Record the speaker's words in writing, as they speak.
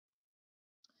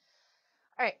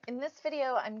All right, in this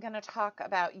video, I'm going to talk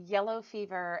about yellow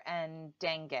fever and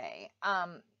dengue.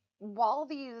 While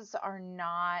these are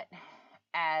not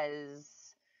as,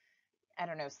 I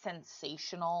don't know,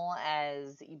 sensational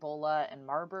as Ebola and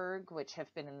Marburg, which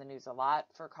have been in the news a lot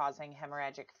for causing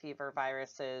hemorrhagic fever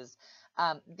viruses,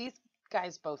 these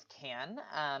guys both can.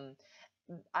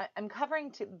 I'm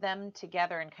covering them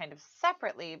together and kind of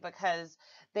separately because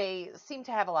they seem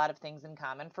to have a lot of things in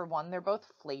common. For one, they're both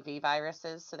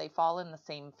flaviviruses, so they fall in the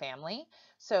same family.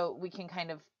 So we can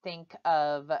kind of think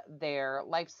of their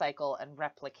life cycle and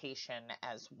replication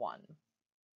as one.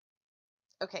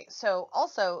 Okay, so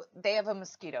also they have a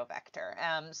mosquito vector.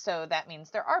 So that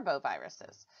means they're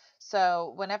arboviruses.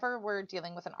 So whenever we're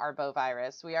dealing with an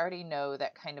arbovirus, we already know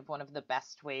that kind of one of the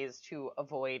best ways to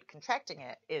avoid contracting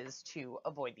it is to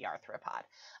avoid the arthropod.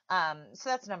 So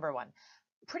that's number one.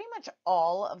 Pretty much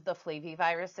all of the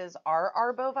flaviviruses are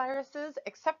arboviruses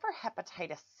except for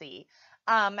hepatitis C.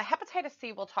 Hepatitis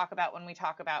C we'll talk about when we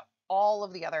talk about all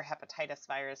of the other hepatitis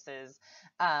viruses.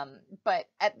 But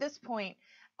at this point,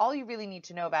 all you really need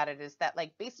to know about it is that,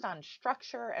 like, based on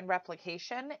structure and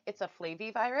replication, it's a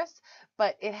flavivirus,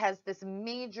 but it has this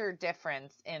major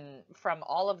difference from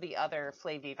all of the other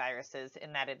flaviviruses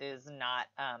in that it is not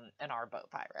an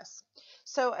arbovirus.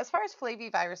 So as far as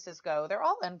flaviviruses go, they're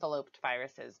all enveloped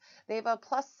viruses. They have a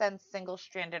plus sense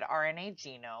single-stranded RNA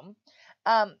genome.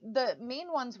 The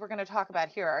main ones we're going to talk about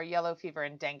here are yellow fever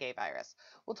and dengue virus.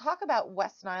 We'll talk about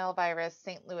West Nile virus,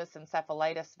 St. Louis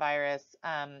encephalitis virus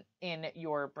in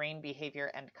your brain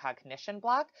behavior and cognition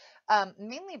block,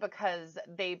 mainly because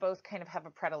they both kind of have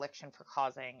a predilection for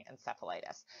causing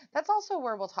encephalitis. That's also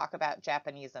where we'll talk about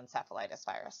Japanese encephalitis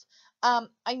virus.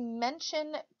 I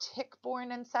mentioned tick-borne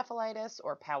encephalitis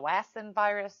or Powassan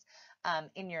virus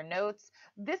in your notes.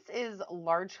 This is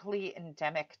largely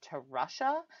endemic to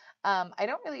Russia. I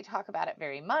don't really talk about it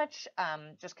very much,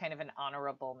 just kind of an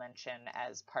honorable mention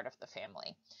as part of the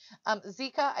family.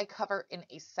 Zika I cover in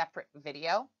a separate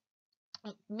video,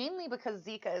 mainly because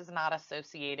Zika is not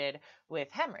associated with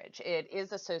hemorrhage. It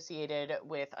is associated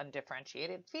with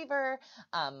undifferentiated fever,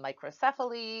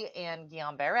 microcephaly, and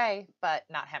Guillain-Barré, but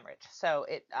not hemorrhage. So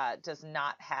it does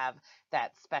not have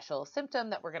that special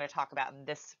symptom that we're going to talk about in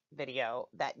this video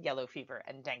that yellow fever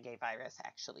and dengue virus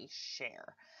actually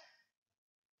share.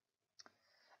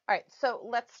 All right, so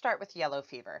let's start with yellow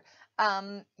fever.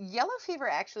 Yellow fever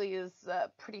actually is a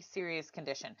pretty serious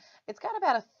condition. It's got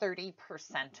about a 30%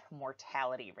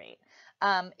 mortality rate.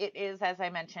 It is, as I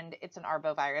mentioned, it's an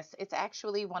arbovirus. It's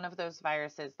actually one of those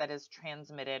viruses that is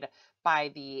transmitted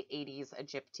by the Aedes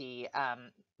aegypti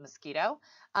mosquito.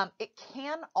 It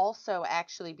can also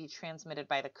actually be transmitted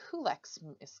by the Culex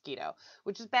mosquito,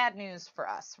 which is bad news for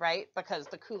us, right? Because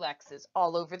the Culex is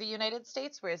all over the United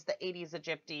States, whereas the Aedes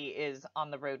aegypti is on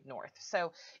the road north.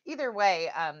 So either way,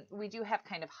 we do have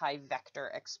kind of high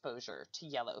vector exposure to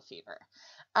yellow fever.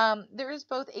 There is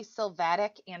both a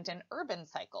sylvatic and an urban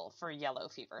cycle for yellow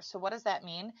fever. So what does that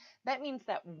mean? That means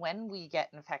that when we get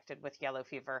infected with yellow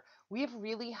fever, we have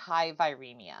really high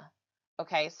viremia.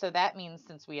 Okay, so that means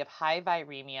since we have high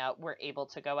viremia, we're able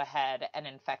to go ahead and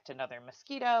infect another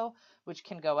mosquito, which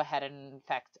can go ahead and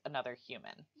infect another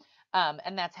human.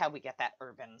 And that's how we get that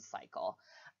urban cycle.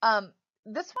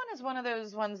 This one is one of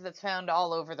those ones that's found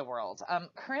all over the world.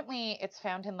 Currently, it's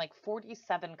found in like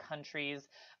 47 countries.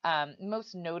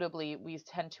 Most notably, we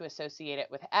tend to associate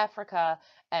it with Africa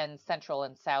and Central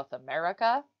and South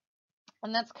America.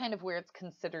 And that's kind of where it's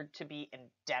considered to be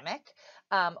endemic.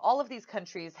 All of these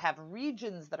countries have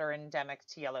regions that are endemic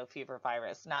to yellow fever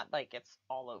virus, not like it's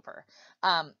all over.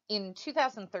 In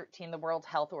 2013, the World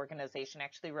Health Organization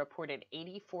actually reported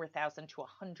 84,000 to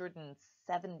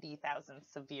 170,000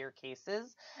 severe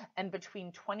cases and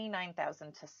between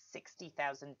 29,000 to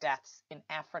 60,000 deaths in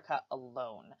Africa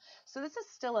alone. So this is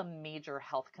still a major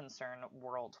health concern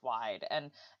worldwide.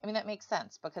 And I mean, that makes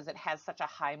sense because it has such a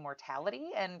high mortality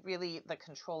and really the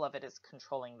control of it is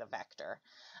controlling the vector.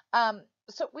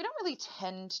 So we don't really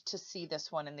tend to see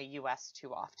this one in the US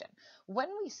too often. When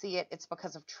we see it, it's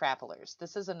because of travelers.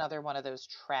 This is another one of those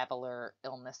traveler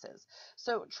illnesses.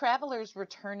 So travelers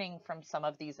returning from some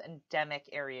of these endemic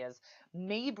areas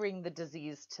may bring the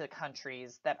disease to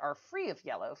countries that are free of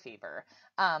yellow fever.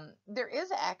 There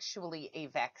is actually a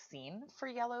vaccine for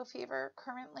yellow fever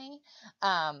currently,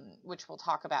 which we'll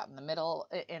talk about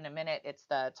in a minute. It's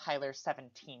the Tyler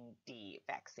 17D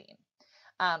vaccine.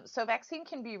 So vaccine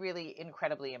can be really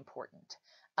incredibly important.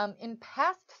 In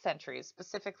past centuries,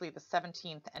 specifically the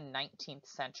 17th and 19th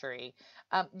century,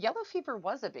 yellow fever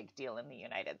was a big deal in the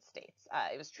United States.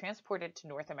 It was transported to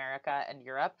North America and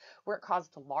Europe, where it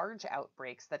caused large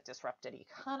outbreaks that disrupted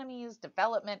economies,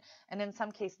 development, and in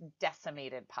some cases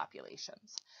decimated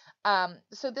populations.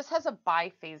 So this has a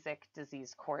biphasic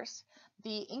disease course.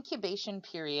 The incubation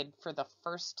period for the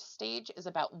first stage is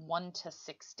about 1 to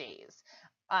 6 days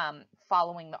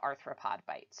following the arthropod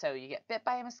bite. So you get bit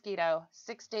by a mosquito,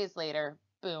 6 days later,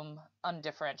 boom,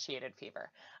 undifferentiated fever.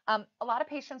 A lot of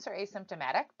patients are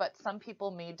asymptomatic, but some people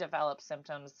may develop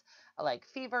symptoms like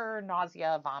fever,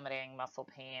 nausea, vomiting, muscle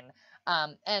pain,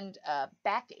 and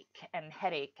backache and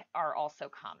headache are also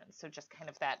common. So just kind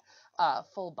of that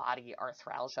full body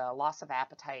arthralgia, loss of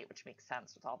appetite, which makes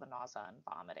sense with all the nausea and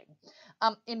vomiting.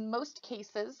 In most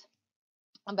cases,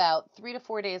 about 3 to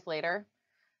 4 days later,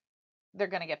 they're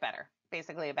going to get better,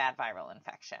 basically a bad viral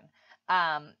infection.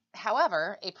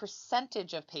 However, a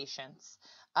percentage of patients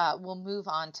will move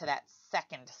on to that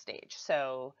second stage.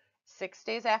 So 6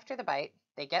 days after the bite,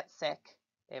 they get sick.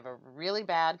 They have a really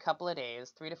bad couple of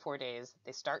days, 3 to 4 days.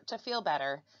 They start to feel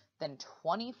better. Then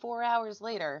 24 hours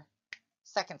later,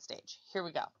 second stage. Here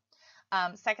we go.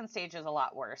 Second stage is a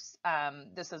lot worse.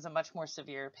 This is a much more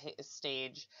severe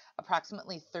stage.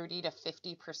 Approximately 30 to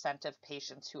 50% of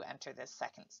patients who enter this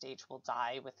second stage will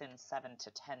die within 7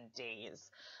 to 10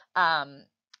 days.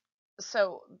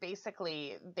 So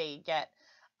basically, they get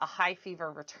a high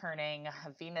fever returning,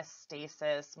 venous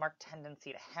stasis, marked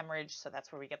tendency to hemorrhage. So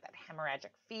that's where we get that hemorrhagic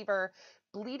fever.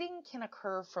 Bleeding can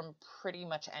occur from pretty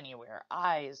much anywhere: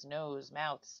 eyes, nose,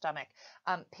 mouth, stomach.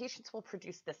 Patients will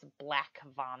produce this black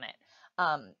vomit.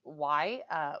 Why?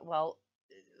 Well,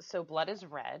 so blood is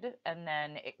red and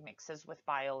then it mixes with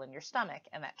bile in your stomach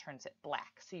and that turns it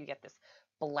black. So you get this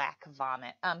black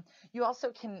vomit. You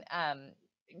also can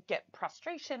get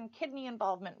prostration, kidney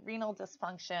involvement, renal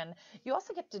dysfunction. You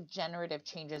also get degenerative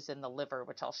changes in the liver,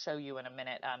 which I'll show you in a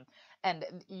minute. And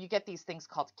you get these things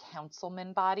called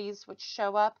Councilman bodies, which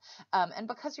show up. And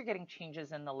because you're getting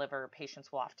changes in the liver,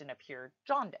 patients will often appear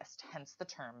jaundiced, hence the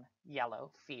term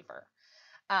yellow fever.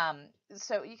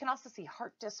 So you can also see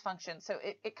heart dysfunction. So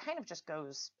it kind of just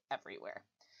goes everywhere.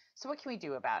 So what can we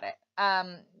do about it?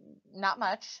 Not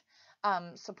much.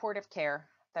 Supportive care.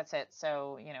 That's it.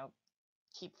 So,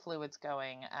 keep fluids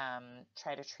going,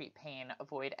 try to treat pain,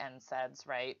 avoid NSAIDs,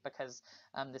 right? Because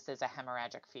this is a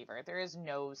hemorrhagic fever. There is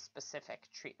no specific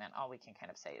treatment. All we can kind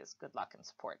of say is good luck and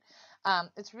support.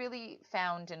 It's really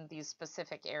found in these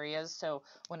specific areas. So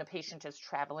when a patient is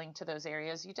traveling to those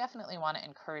areas, you definitely want to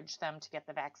encourage them to get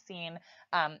the vaccine.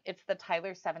 It's the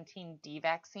Tyler 17D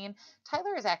vaccine.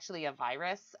 Tyler is actually a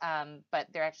virus, but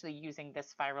they're actually using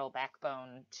this viral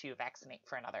backbone to vaccinate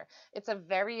for another. It's a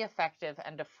very effective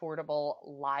and affordable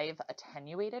live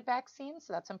attenuated vaccine.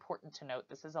 So that's important to note.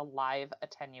 This is a live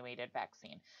attenuated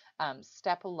vaccine.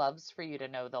 STEP loves for you to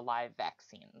know the live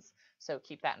vaccines. So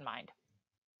keep that in mind.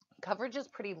 Coverage is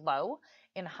pretty low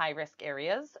in high-risk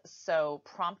areas, so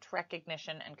prompt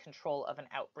recognition and control of an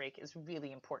outbreak is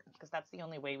really important because that's the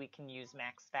only way we can use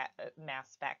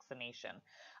mass vaccination.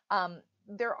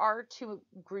 There are two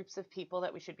groups of people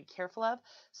that we should be careful of,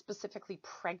 specifically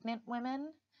pregnant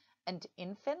women and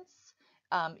infants.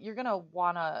 You're going to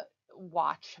want to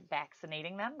watch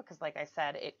vaccinating them because, like I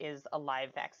said, it is a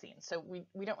live vaccine. So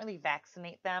we don't really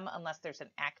vaccinate them unless there's an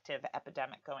active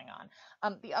epidemic going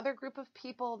on. The other group of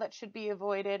people that should be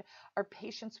avoided are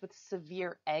patients with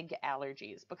severe egg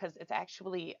allergies because it's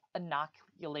actually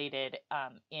inoculated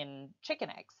in chicken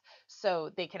eggs.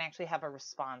 So they can actually have a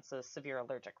response, a severe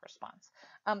allergic response.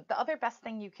 The other best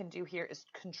thing you can do here is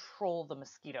control the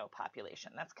mosquito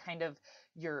population. That's kind of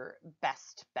your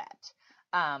best bet.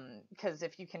 Because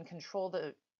if you can control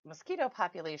the mosquito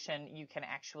population, you can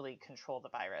actually control the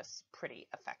virus pretty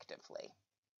effectively.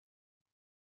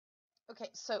 Okay,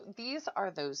 so these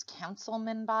are those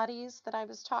councilman bodies that I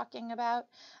was talking about.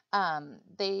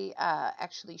 They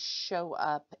actually show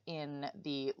up in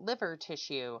the liver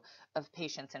tissue of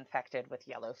patients infected with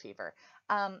yellow fever.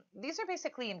 These are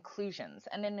basically inclusions,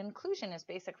 and an inclusion is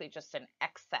basically just an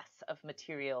excess of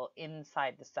material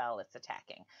inside the cell it's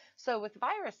attacking. So with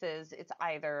viruses, it's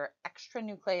either extra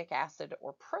nucleic acid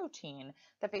or protein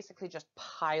that basically just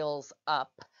piles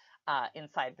up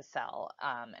inside the cell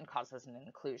and causes an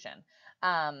inclusion.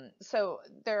 So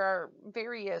there are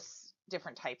various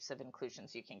different types of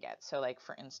inclusions you can get. So like,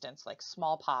 for instance, like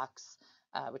smallpox,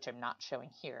 which I'm not showing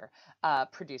here,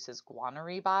 produces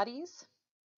guanine bodies.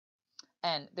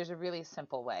 And there's a really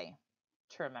simple way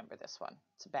to remember this one.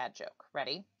 It's a bad joke.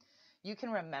 Ready? You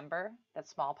can remember that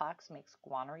smallpox makes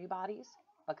guanine bodies.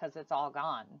 because it's all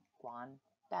gone. Guan.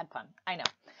 Bad pun. I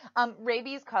know.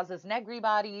 Rabies causes negri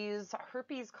bodies,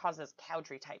 herpes causes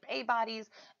Cowdrey type A bodies,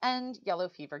 and yellow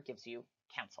fever gives you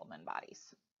Councilman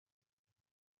bodies.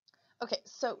 Okay,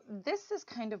 so this is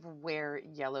kind of where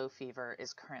yellow fever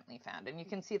is currently found. And you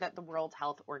can see that the World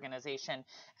Health Organization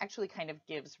actually kind of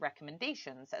gives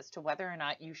recommendations as to whether or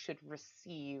not you should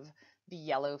receive the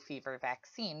yellow fever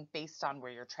vaccine based on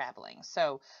where you're traveling.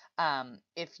 So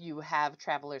if you have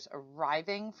travelers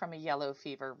arriving from a yellow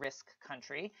fever risk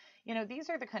country, these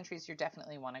are the countries you're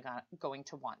definitely going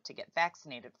to want to get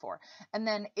vaccinated for. And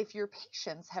then if your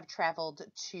patients have traveled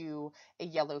to a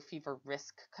yellow fever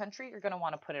risk country, you're going to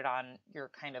want to put it on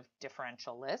your kind of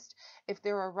differential list. If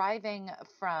they're arriving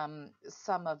from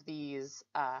some of these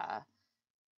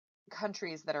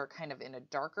countries that are kind of in a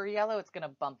darker yellow, it's going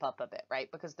to bump up a bit, right?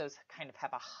 Because those kind of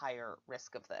have a higher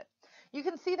risk of that. You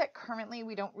can see that currently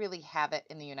we don't really have it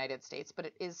in the United States, but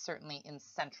it is certainly in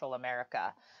Central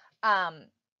America.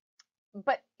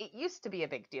 But it used to be a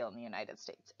big deal in the United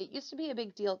States. It used to be a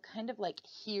big deal kind of like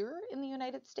here in the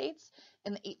United States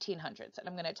in the 1800s. And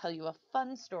I'm going to tell you a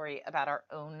fun story about our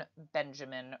own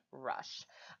Benjamin Rush.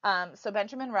 So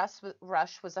Benjamin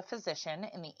Rush was a physician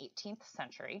in the 18th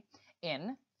century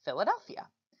in Philadelphia.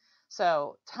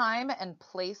 So time and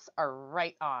place are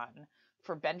right on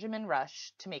for Benjamin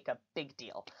Rush to make a big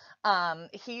deal.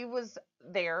 He was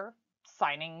there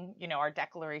signing, our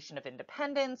Declaration of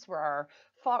Independence, where our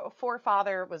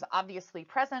forefather was obviously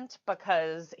present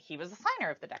because he was a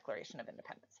signer of the Declaration of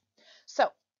Independence. So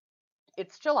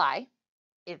it's July,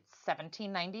 it's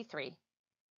 1793.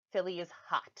 Philly is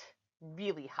hot,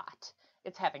 really hot.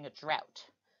 It's having a drought.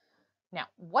 Now,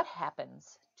 what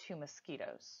happens to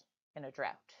mosquitoes in a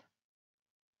drought?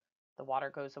 The water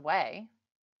goes away.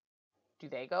 Do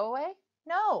they go away?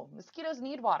 No, mosquitoes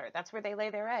need water. That's where they lay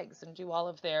their eggs and do all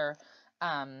of their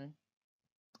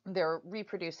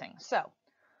reproducing. So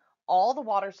all the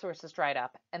water sources dried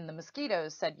up, and the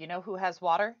mosquitoes said, who has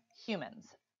water? Humans.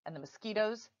 And the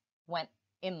mosquitoes went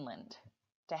inland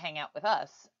to hang out with us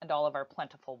and all of our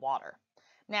plentiful water.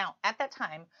 Now, at that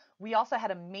time, we also had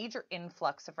a major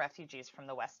influx of refugees from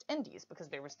the West Indies because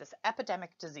there was this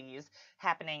epidemic disease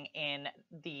happening in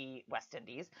the West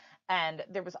Indies. And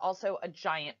there was also a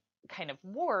giant kind of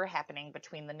war happening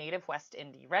between the native West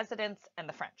Indies residents and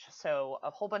the French. So a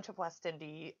whole bunch of West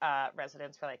Indies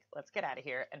residents were like, let's get out of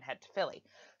here and head to Philly.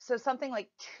 So something like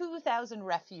 2,000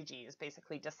 refugees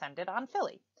basically descended on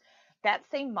Philly. That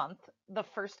same month, the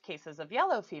first cases of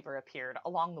yellow fever appeared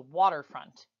along the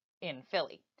waterfront in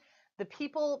Philly. The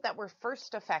people that were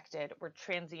first affected were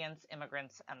transients,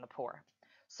 immigrants, and the poor.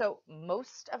 So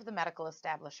most of the medical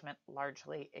establishment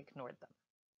largely ignored them,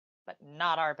 but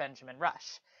not our Benjamin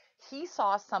Rush. He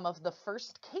saw some of the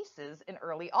first cases in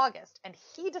early August, and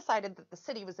he decided that the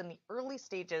city was in the early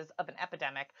stages of an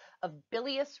epidemic of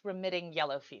bilious remitting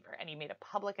yellow fever, and he made a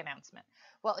public announcement.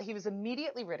 Well, he was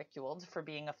immediately ridiculed for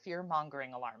being a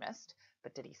fear-mongering alarmist,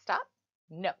 but did he stop?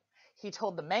 No. He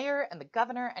told the mayor and the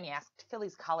governor, and he asked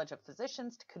Philly's College of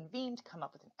Physicians to convene to come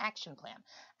up with an action plan.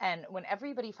 And when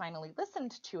everybody finally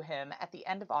listened to him at the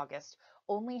end of August,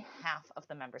 only half of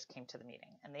the members came to the meeting,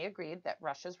 and they agreed that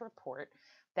Rush's report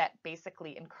that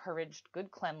basically encouraged good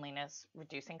cleanliness,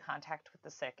 reducing contact with the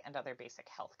sick, and other basic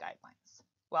health guidelines.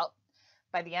 Well,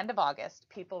 by the end of August,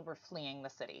 people were fleeing the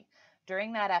city.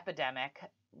 During that epidemic,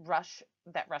 Rush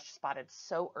spotted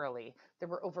so early, there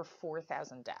were over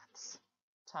 4,000 deaths.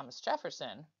 Thomas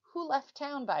Jefferson, who left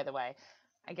town, by the way,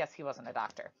 I guess he wasn't a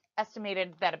doctor,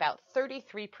 estimated that about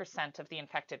 33% of the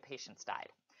infected patients died.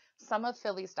 Some of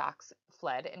Philly's docs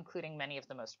fled, including many of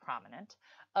the most prominent.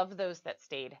 Of those that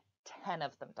stayed, 10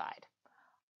 of them died.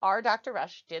 Our Dr.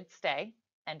 Rush did stay,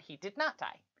 and he did not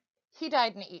die. He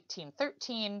died in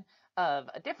 1813 of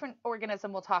a different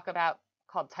organism we'll talk about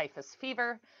called typhus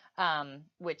fever,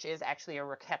 which is actually a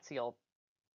rickettsial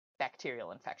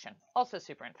bacterial infection, also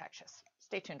super infectious.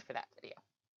 Stay tuned for that video.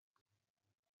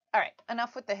 All right,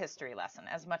 enough with the history lesson.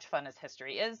 As much fun as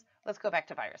history is, let's go back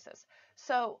to viruses.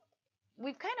 So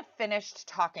we've kind of finished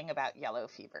talking about yellow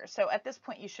fever. So at this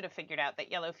point, you should have figured out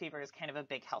that yellow fever is kind of a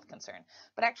big health concern.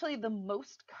 But actually, the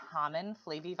most common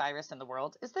flavivirus in the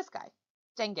world is this guy,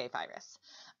 dengue virus.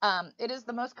 It is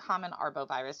the most common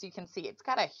arbovirus. You can see it's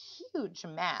got a huge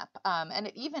map, and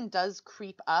it even does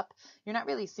creep up. You're not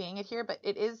really seeing it here, but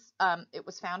it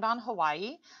was found on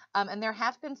Hawaii, and there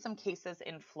have been some cases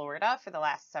in Florida for the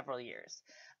last several years.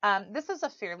 This is a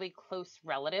fairly close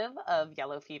relative of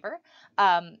yellow fever.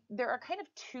 There are kind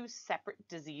of two separate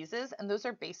diseases, and those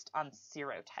are based on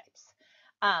serotypes.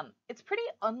 It's pretty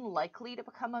unlikely to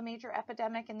become a major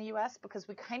epidemic in the US because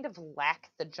we kind of lack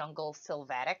the jungle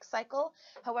sylvatic cycle.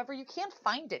 However, you can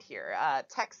find it here.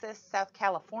 Texas, South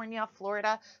California,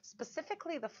 Florida,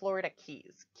 specifically the Florida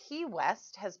Keys. Key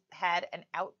West has had an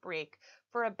outbreak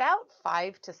for about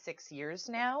 5 to 6 years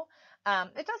now.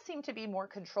 It does seem to be more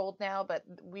controlled now, but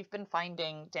we've been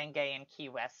finding dengue in Key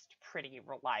West pretty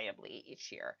reliably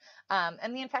each year.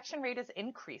 And the infection rate is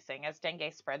increasing as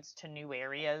dengue spreads to new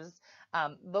areas.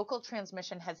 Local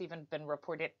transmission has even been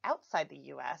reported outside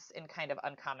the US in kind of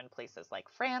uncommon places like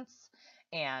France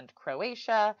and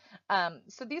Croatia.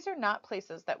 So these are not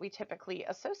places that we typically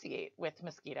associate with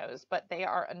mosquitoes, but they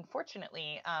are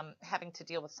unfortunately having to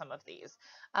deal with some of these.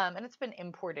 And it's been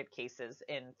imported cases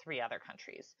in 3 other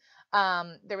countries.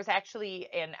 There was actually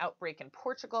an outbreak in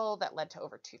Portugal that led to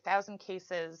over 2,000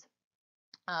 cases.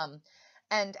 Um,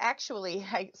 and actually,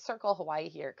 I circle Hawaii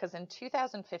here because in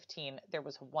 2015, there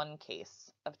was one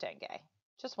case of dengue,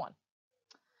 just one.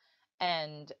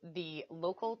 And the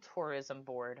local tourism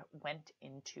board went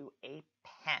into a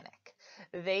panic.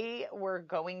 They were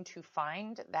going to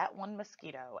find that one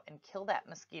mosquito and kill that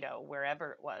mosquito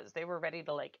wherever it was. They were ready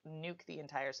to like nuke the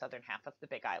entire southern half of the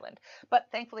Big Island. But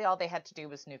thankfully, all they had to do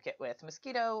was nuke it with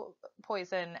mosquito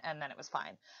poison, and then it was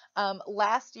fine.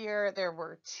 Last year, there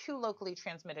were 2 locally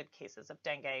transmitted cases of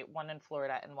dengue, one in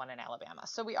Florida and one in Alabama.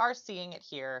 So we are seeing it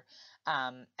here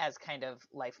as kind of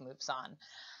life moves on.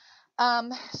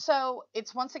 So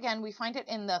it's once again, we find it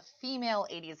in the female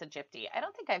Aedes aegypti. I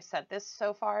don't think I've said this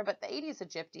so far, but the Aedes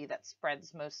aegypti that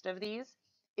spreads most of these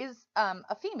is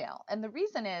a female. And the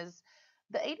reason is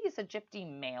the Aedes aegypti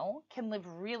male can live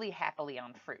really happily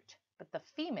on fruit, but the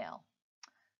female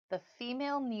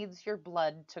needs your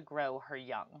blood to grow her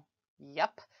young.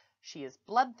 Yep. She is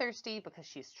bloodthirsty because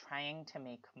she's trying to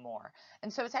make more.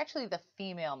 And so it's actually the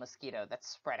female mosquito that's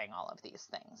spreading all of these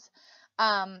things.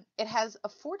 It has a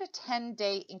 4 to 10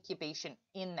 day incubation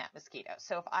in that mosquito.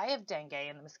 So if I have dengue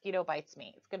and the mosquito bites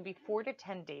me, it's going to be 4 to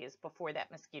 10 days before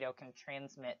that mosquito can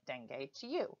transmit dengue to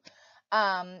you.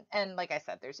 And like I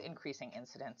said, there's increasing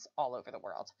incidence all over the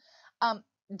world.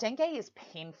 Dengue is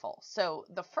painful. So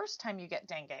the first time you get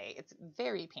dengue, it's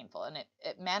very painful, and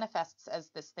it manifests as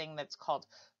this thing that's called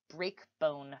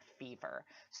breakbone fever.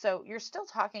 So you're still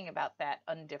talking about that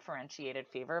undifferentiated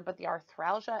fever, but the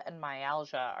arthralgia and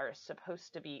myalgia are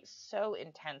supposed to be so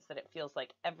intense that it feels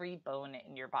like every bone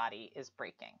in your body is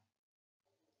breaking.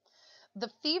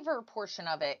 The fever portion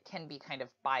of it can be kind of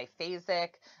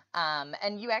biphasic,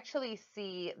 and you actually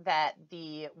see that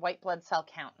the white blood cell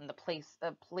count and the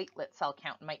platelet cell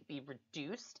count might be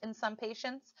reduced in some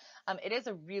patients. It is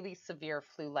a really severe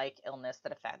flu-like illness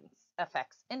that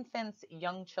affects infants,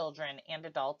 young children, and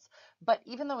adults. But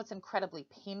even though it's incredibly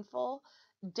painful,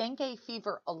 dengue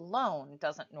fever alone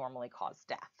doesn't normally cause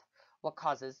death. What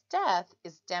causes death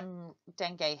is dengue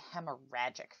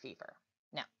hemorrhagic fever.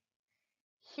 Now,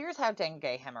 here's how dengue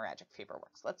hemorrhagic fever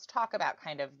works. Let's talk about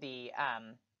kind of the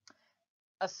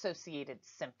associated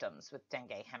symptoms with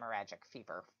dengue hemorrhagic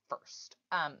fever first.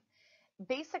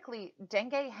 Basically,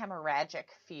 dengue hemorrhagic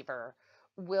fever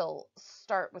will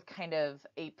start with kind of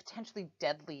a potentially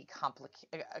deadly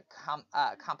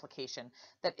complication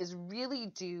that is really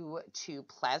due to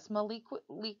plasma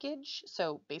leakage,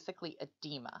 so basically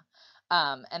edema.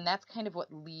 And that's kind of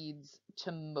what leads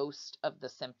to most of the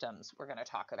symptoms we're going to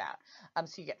talk about.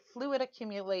 So you get fluid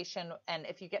accumulation, and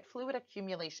if you get fluid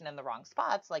accumulation in the wrong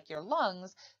spots, like your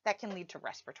lungs, that can lead to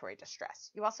respiratory distress.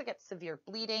 You also get severe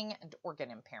bleeding and organ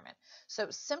impairment. So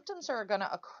symptoms are going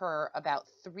to occur about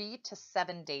 3 to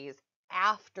 7 days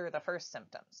after the first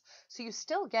symptoms. So you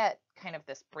still get kind of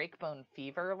this breakbone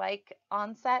fever-like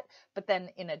onset, but then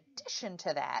in addition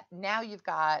to that, now you've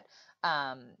got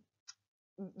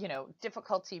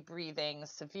difficulty breathing,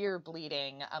 severe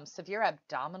bleeding, severe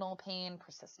abdominal pain,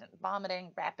 persistent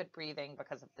vomiting, rapid breathing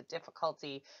because of the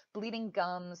difficulty, bleeding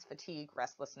gums, fatigue,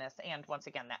 restlessness, and once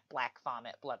again, that black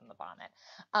vomit, blood in the vomit.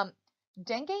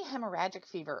 Dengue hemorrhagic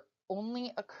fever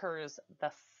only occurs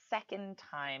the second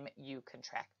time you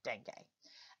contract dengue.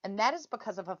 And that is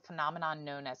because of a phenomenon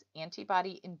known as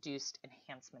antibody-induced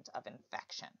enhancement of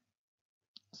infection.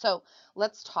 So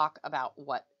let's talk about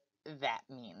what that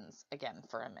means again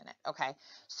for a minute, okay?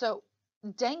 So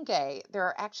dengue, there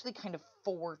are actually kind of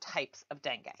 4 types of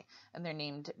dengue, and they're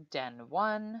named Den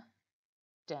 1,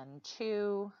 Den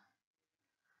 2,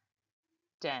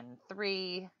 Den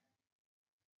 3,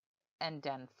 and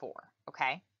Den 4,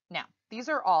 okay? Now, these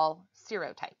are all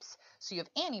serotypes, so you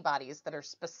have antibodies that are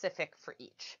specific for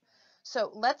each.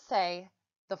 So let's say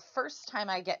the first time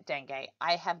I get dengue,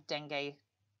 I have dengue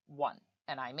 1,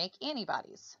 and I make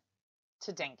antibodies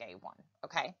to dengue 1,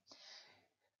 okay?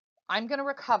 I'm going to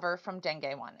recover from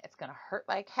dengue 1. It's going to hurt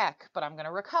like heck, but I'm going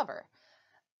to recover.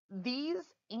 These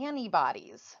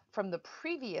antibodies from the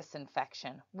previous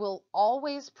infection will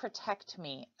always protect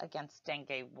me against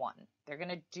dengue 1. They're going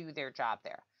to do their job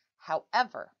there.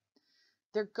 However,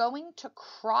 they're going to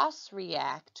cross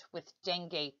react with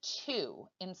dengue 2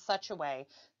 in such a way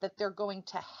that they're going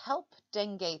to help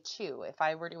dengue 2, if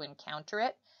I were to encounter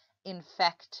it,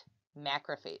 infect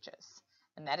macrophages.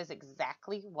 And that is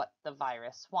exactly what the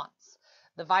virus wants.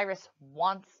 The virus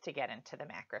wants to get into the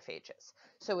macrophages.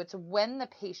 So it's when the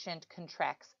patient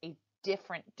contracts a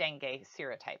different dengue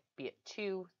serotype, be it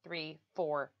 2, 3,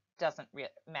 4, doesn't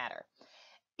matter.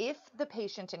 If the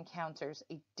patient encounters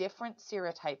a different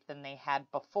serotype than they had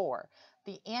before,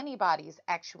 the antibodies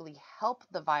actually help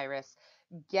the virus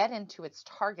get into its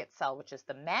target cell, which is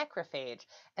the macrophage,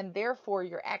 and therefore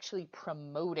you're actually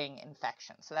promoting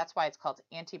infection. So that's why it's called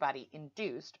antibody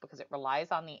induced, because it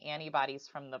relies on the antibodies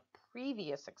from the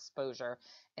previous exposure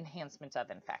enhancement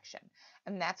of infection.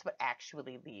 And that's what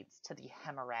actually leads to the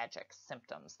hemorrhagic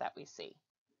symptoms that we see.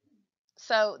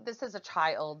 So this is a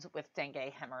child with dengue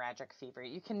hemorrhagic fever.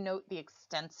 You can note the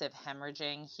extensive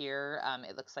hemorrhaging here.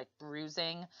 It looks like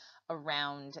bruising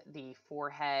around the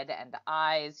forehead and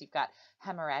eyes. You've got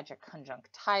hemorrhagic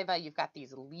conjunctiva. You've got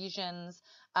these lesions.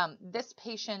 This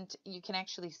patient, you can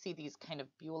actually see these kind of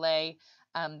bullae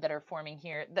that are forming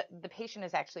here. The patient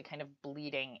is actually kind of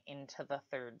bleeding into the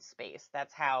third space.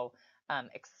 That's how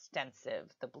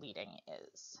extensive the bleeding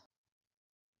is.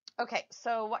 Okay,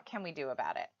 so what can we do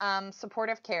about it?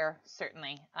 Supportive care,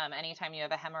 certainly. Anytime you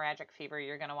have a hemorrhagic fever,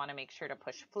 you're going to want to make sure to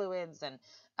push fluids and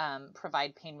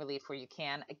provide pain relief where you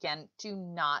can. Again, do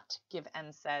not give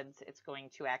NSAIDs. It's going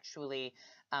to actually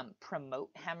promote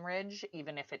hemorrhage,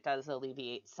 even if it does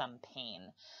alleviate some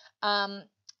pain.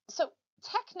 So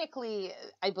technically,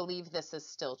 I believe this is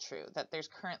still true, that there's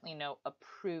currently no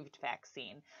approved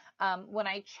vaccine. When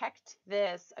I checked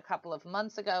this a couple of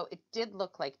months ago, it did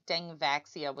look like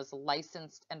Dengvaxia was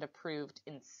licensed and approved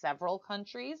in several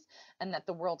countries, and that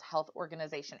the World Health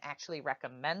Organization actually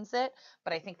recommends it,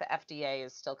 but I think the FDA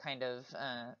is still kind of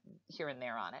here and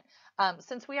there on it.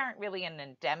 Since we aren't really in an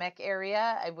endemic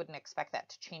area, I wouldn't expect that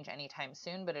to change anytime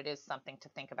soon, but it is something to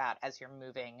think about as you're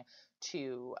moving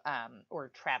to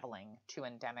or traveling to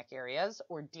endemic areas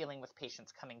or dealing with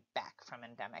patients coming back from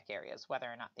endemic areas, whether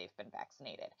or not they've been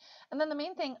vaccinated. And then the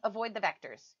main thing, avoid the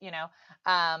vectors,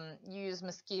 use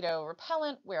mosquito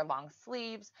repellent, wear long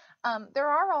sleeves. There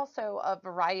are also a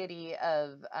variety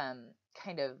of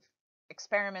kind of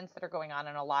experiments that are going on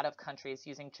in a lot of countries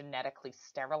using genetically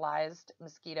sterilized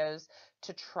mosquitoes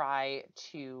to try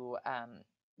to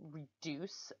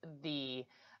reduce the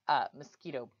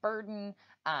mosquito burden.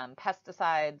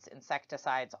 Pesticides,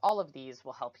 insecticides, all of these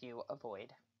will help you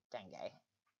avoid dengue.